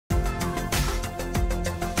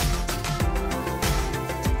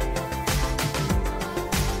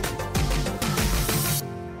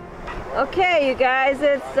Okay, you guys,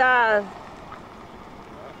 it's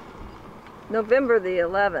November the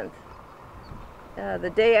 11th,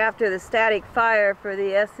 the day after the static fire for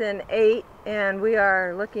the SN8, and we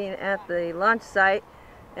are looking at the launch site,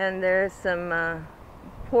 and there's some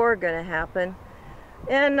pour going to happen.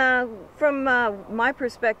 And from my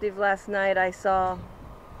perspective last night, I saw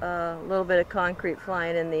a little bit of concrete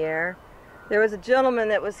flying in the air. There was a gentleman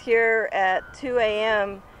that was here at 2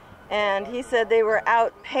 a.m. and he said they were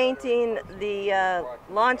out painting the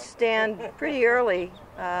launch stand pretty early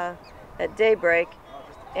at daybreak,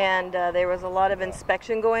 and there was a lot of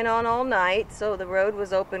inspection going on all night, so the road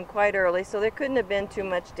was open quite early, so there couldn't have been too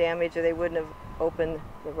much damage, or they wouldn't have opened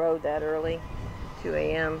the road that early, 2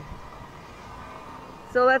 a.m.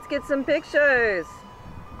 So let's get some pictures.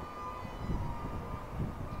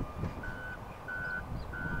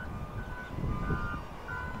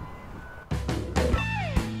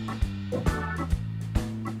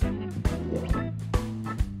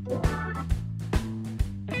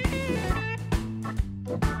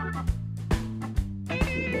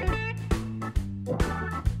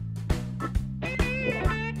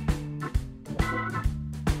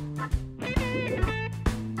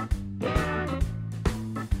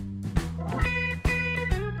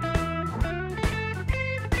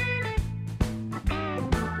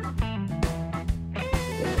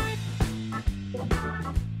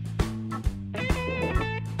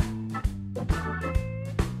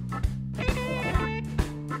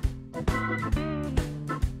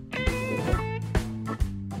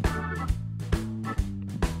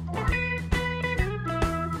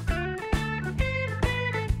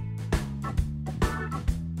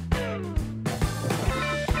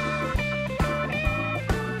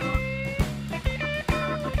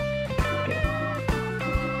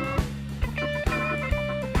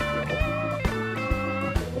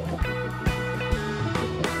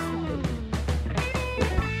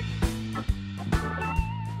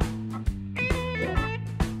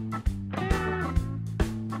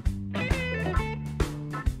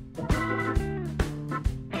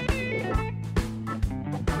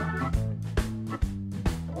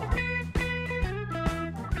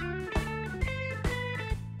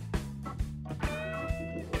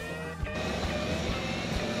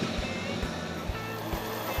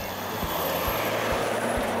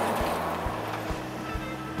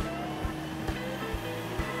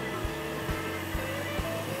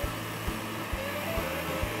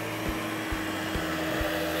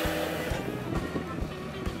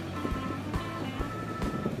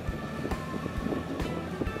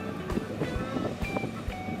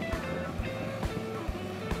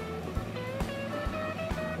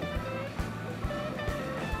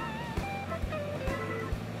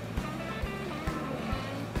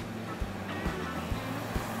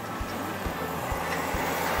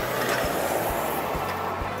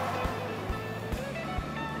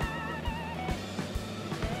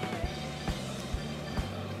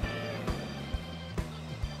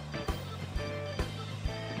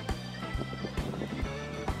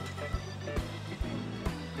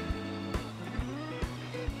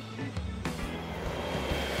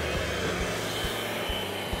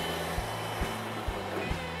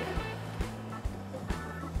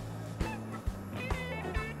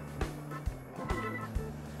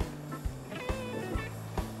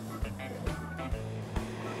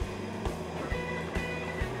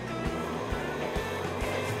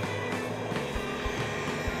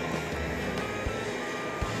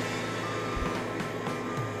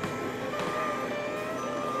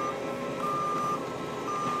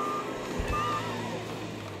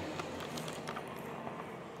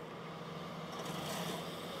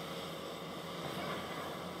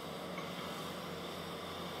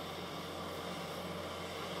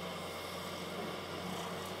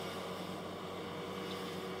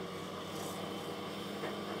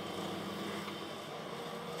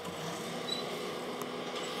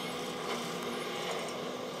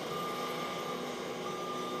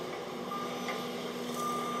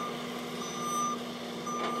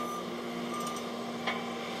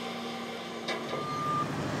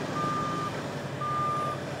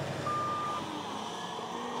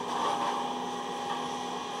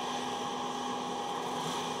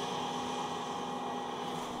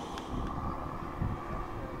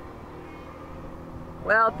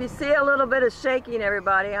 Well, if you see a little bit of shaking,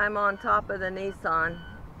 everybody, I'm on top of the Nissan.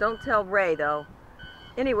 Don't tell Ray, though.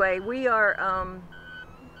 Anyway, we are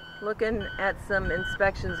looking at some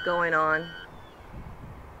inspections going on.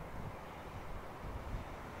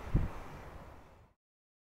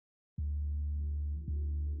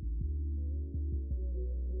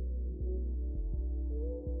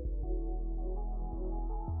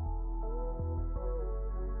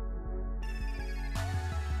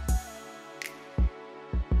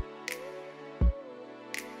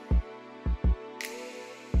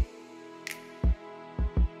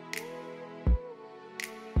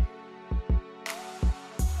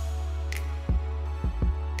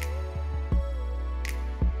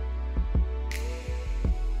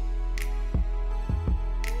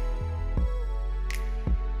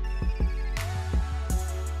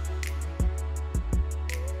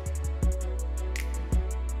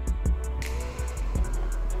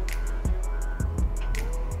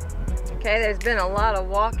 Okay, there's been a lot of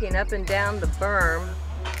walking up and down the berm,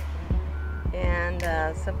 and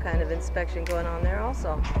some kind of inspection going on there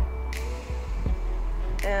also.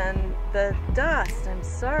 And the dust, I'm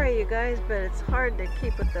sorry you guys, but it's hard to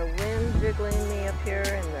keep with the wind jiggling me up here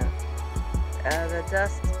and the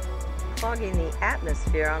dust clogging the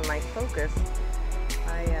atmosphere on my focus.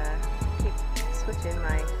 I keep switching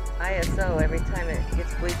my ISO every time it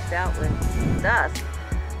gets bleached out with dust.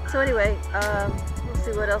 So anyway, we'll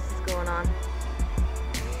see what else is going on.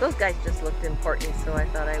 Those guys just looked important, so I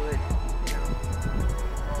thought I would, you know.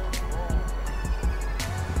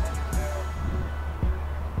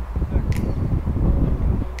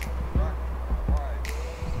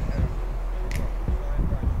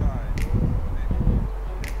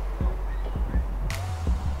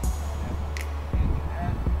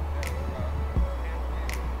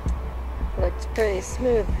 Looks pretty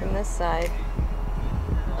smooth from this side.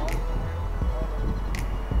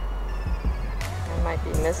 I might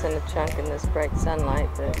be missing a chunk in this bright sunlight,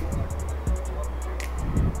 but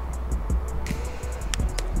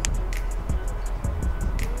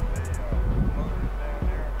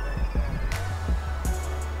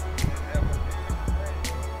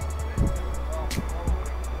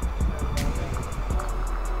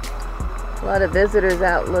a lot of visitors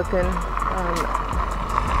out looking.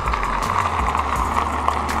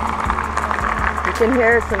 You can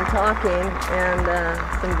hear some talking and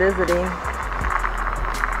some visiting.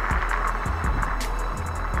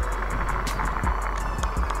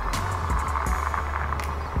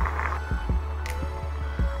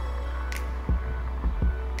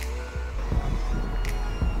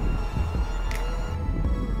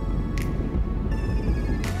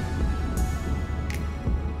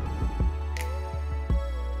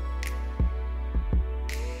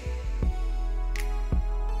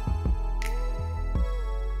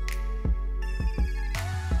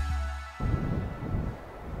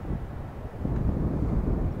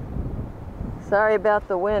 Sorry about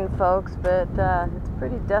the wind, folks, but it's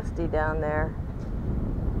pretty dusty down there.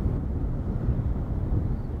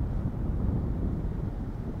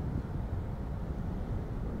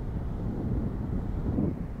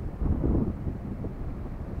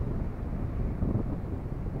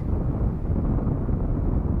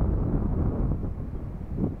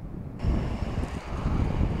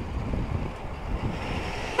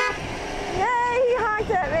 Yay, he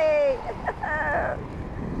honked at me!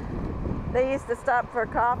 They used to stop for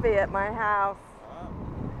coffee at my house.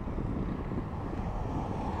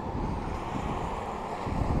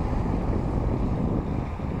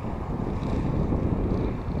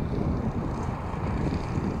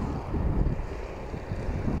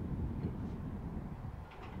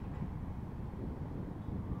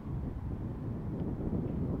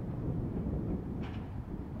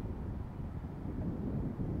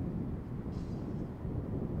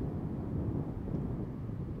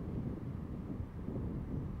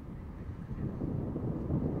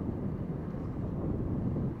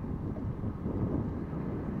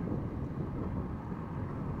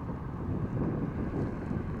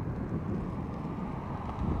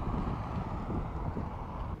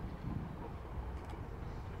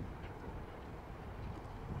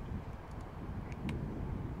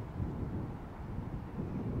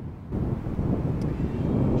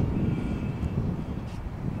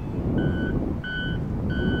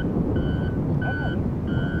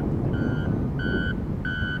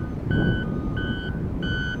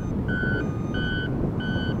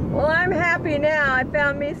 Now I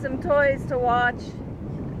found me some toys to watch.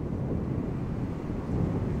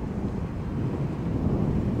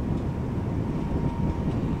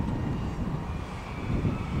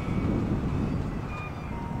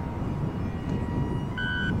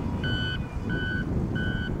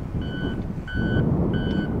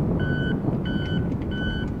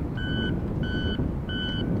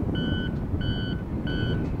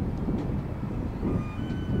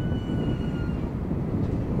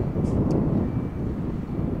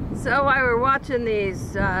 So while we're watching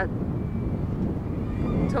these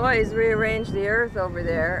toys rearrange the earth over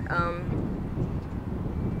there,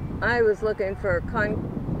 I was looking for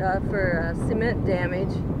cement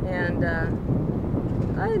damage, and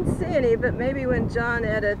I didn't see any, but maybe when John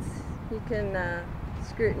edits he can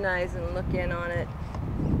scrutinize and look in on it.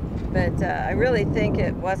 But I really think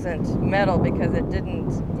it wasn't metal because it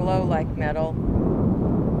didn't glow like metal.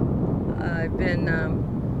 I've been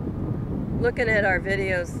looking at our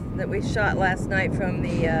videos that we shot last night from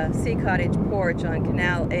the Sea Cottage porch on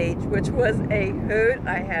Canal H, which was a hoot.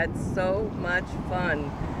 I had so much fun.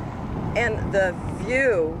 And the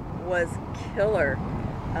view was killer.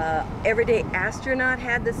 Everyday Astronaut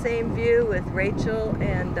had the same view with Rachel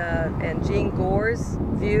and Jean Gore's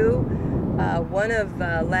view. One of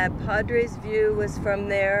Lab Padre's view was from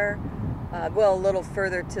there, well, a little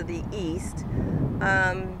further to the east.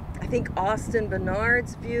 I think Austin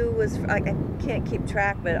Bernard's view was, I can't keep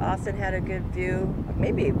track, but Austin had a good view.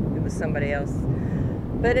 Maybe it was somebody else.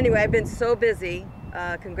 But anyway, I've been so busy.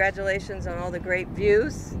 Congratulations on all the great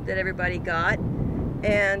views that everybody got.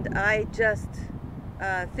 And I just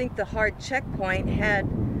think the hard checkpoint had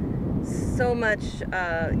so much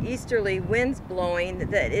easterly winds blowing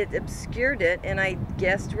that it obscured it, and I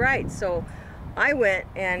guessed right. So I went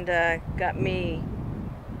and got me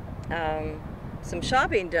some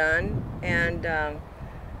shopping done and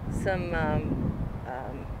some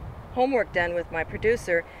homework done with my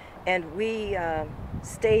producer, and we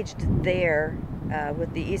staged there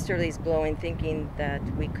with the easterlies blowing, thinking that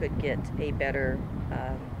we could get a better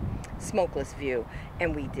smokeless view,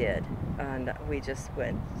 and we did, and we just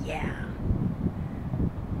went, yeah.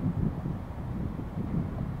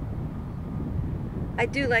 I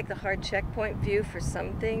do like the hard checkpoint view for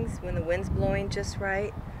some things when the wind's blowing just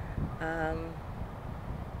right.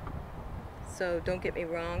 So don't get me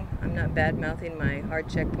wrong, I'm not bad-mouthing my hard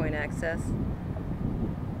checkpoint access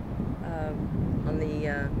on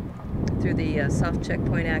the through the soft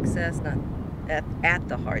checkpoint access, not at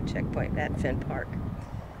the hard checkpoint at Finn Park.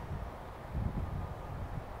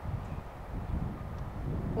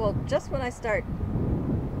 Well, just when I start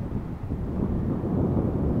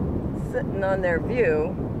sitting on their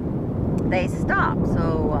view, they stop.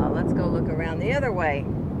 So let's go look around the other way.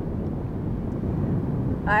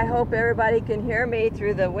 I hope everybody can hear me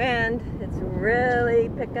through the wind. It's really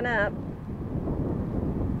picking up.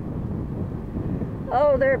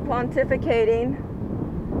 Oh, they're pontificating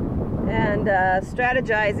and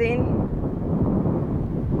strategizing.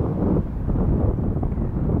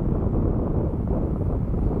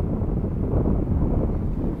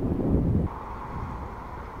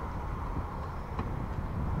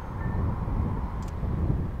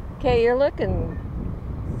 Okay, you're looking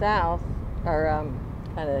south, or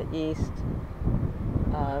kind of east,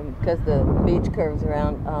 because the beach curves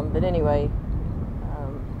around, but anyway,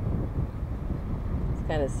 it's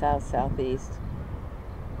kind of south-southeast.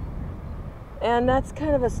 And that's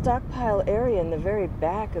kind of a stockpile area in the very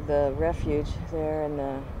back of the refuge there in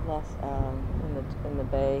the in the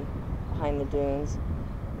bay behind the dunes.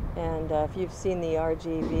 And if you've seen the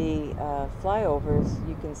RGV flyovers,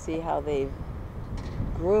 you can see how they've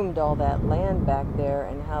groomed all that land back there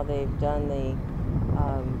and how they've done the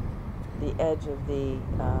edge of the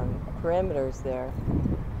perimeters there.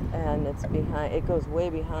 And it's behind. It goes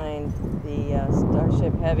way behind the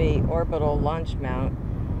Starship Heavy orbital launch mount.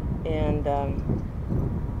 And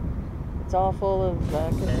it's all full of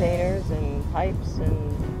containers and pipes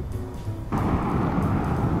and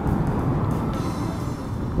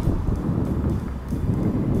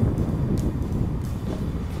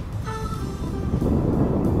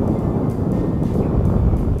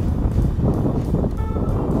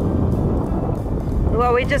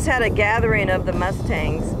well, we just had a gathering of the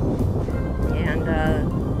Mustangs, and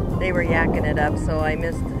they were yakking it up, so I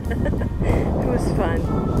missed. It was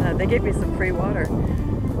fun. They gave me some free water,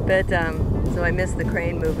 but so I missed the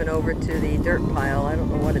crane moving over to the dirt pile. I don't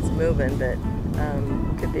know what it's moving, but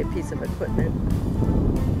could be a piece of equipment.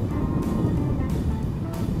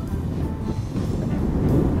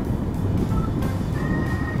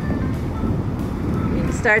 You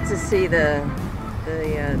can start to see the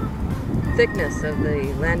thickness of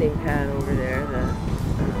the landing pad over there, the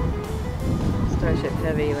Starship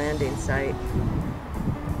Heavy landing site.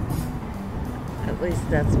 At least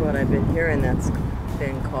that's what I've been hearing that's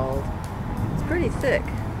been called. It's pretty thick.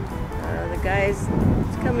 The guy's,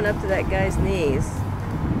 it's coming up to that guy's knees.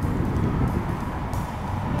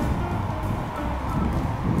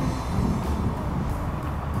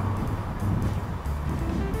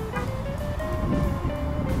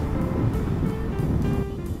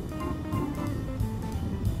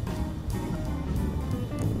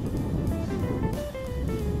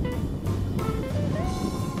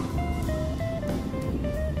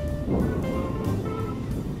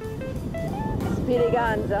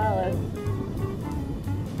 Gonzalez.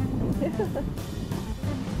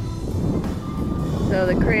 So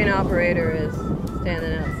the crane operator is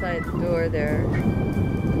standing outside the door there on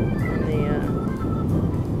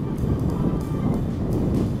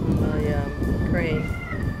the crane,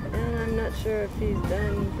 and I'm not sure if he's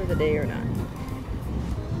done for the day or not.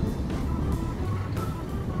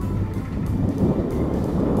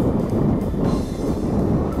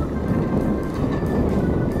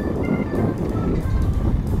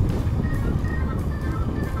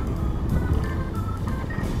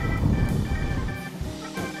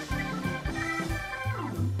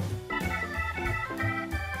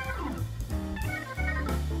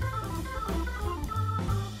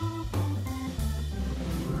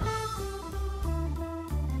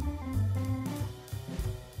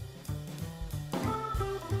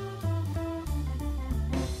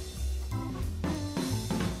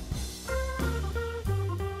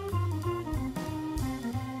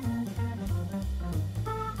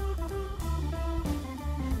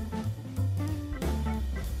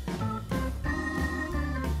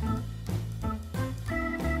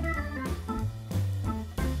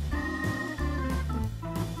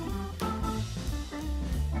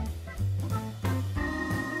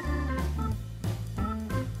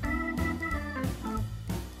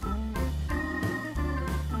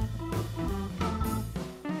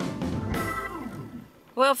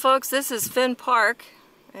 Well, folks, this is Finn Park,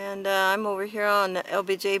 and I'm over here on the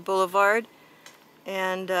LBJ Boulevard,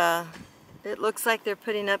 and it looks like they're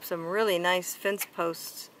putting up some really nice fence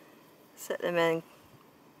posts, setting them in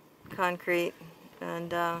concrete, and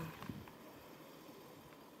got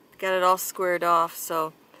it all squared off.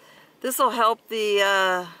 So this will help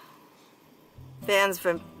the vans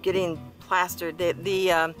from getting plastered.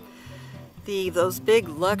 Those big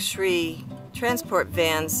luxury transport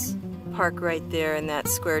vans park right there in that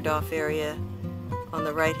squared off area on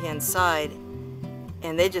the right hand side,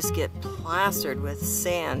 and they just get plastered with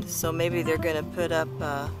sand. So maybe they're going to put up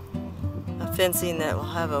a fencing that will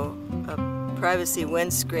have a privacy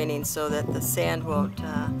wind screening so that the sand won't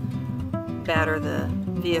batter the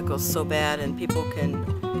vehicles so bad, and people can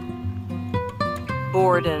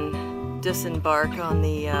board and disembark on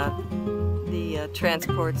the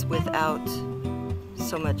transports without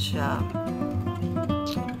so much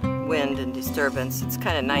wind and disturbance. It's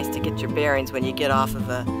kind of nice to get your bearings when you get off of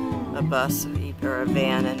a bus or a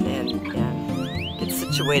van and get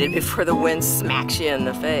situated before the wind smacks you in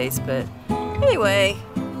the face. But anyway,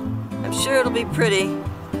 I'm sure it'll be pretty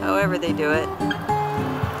however they do it.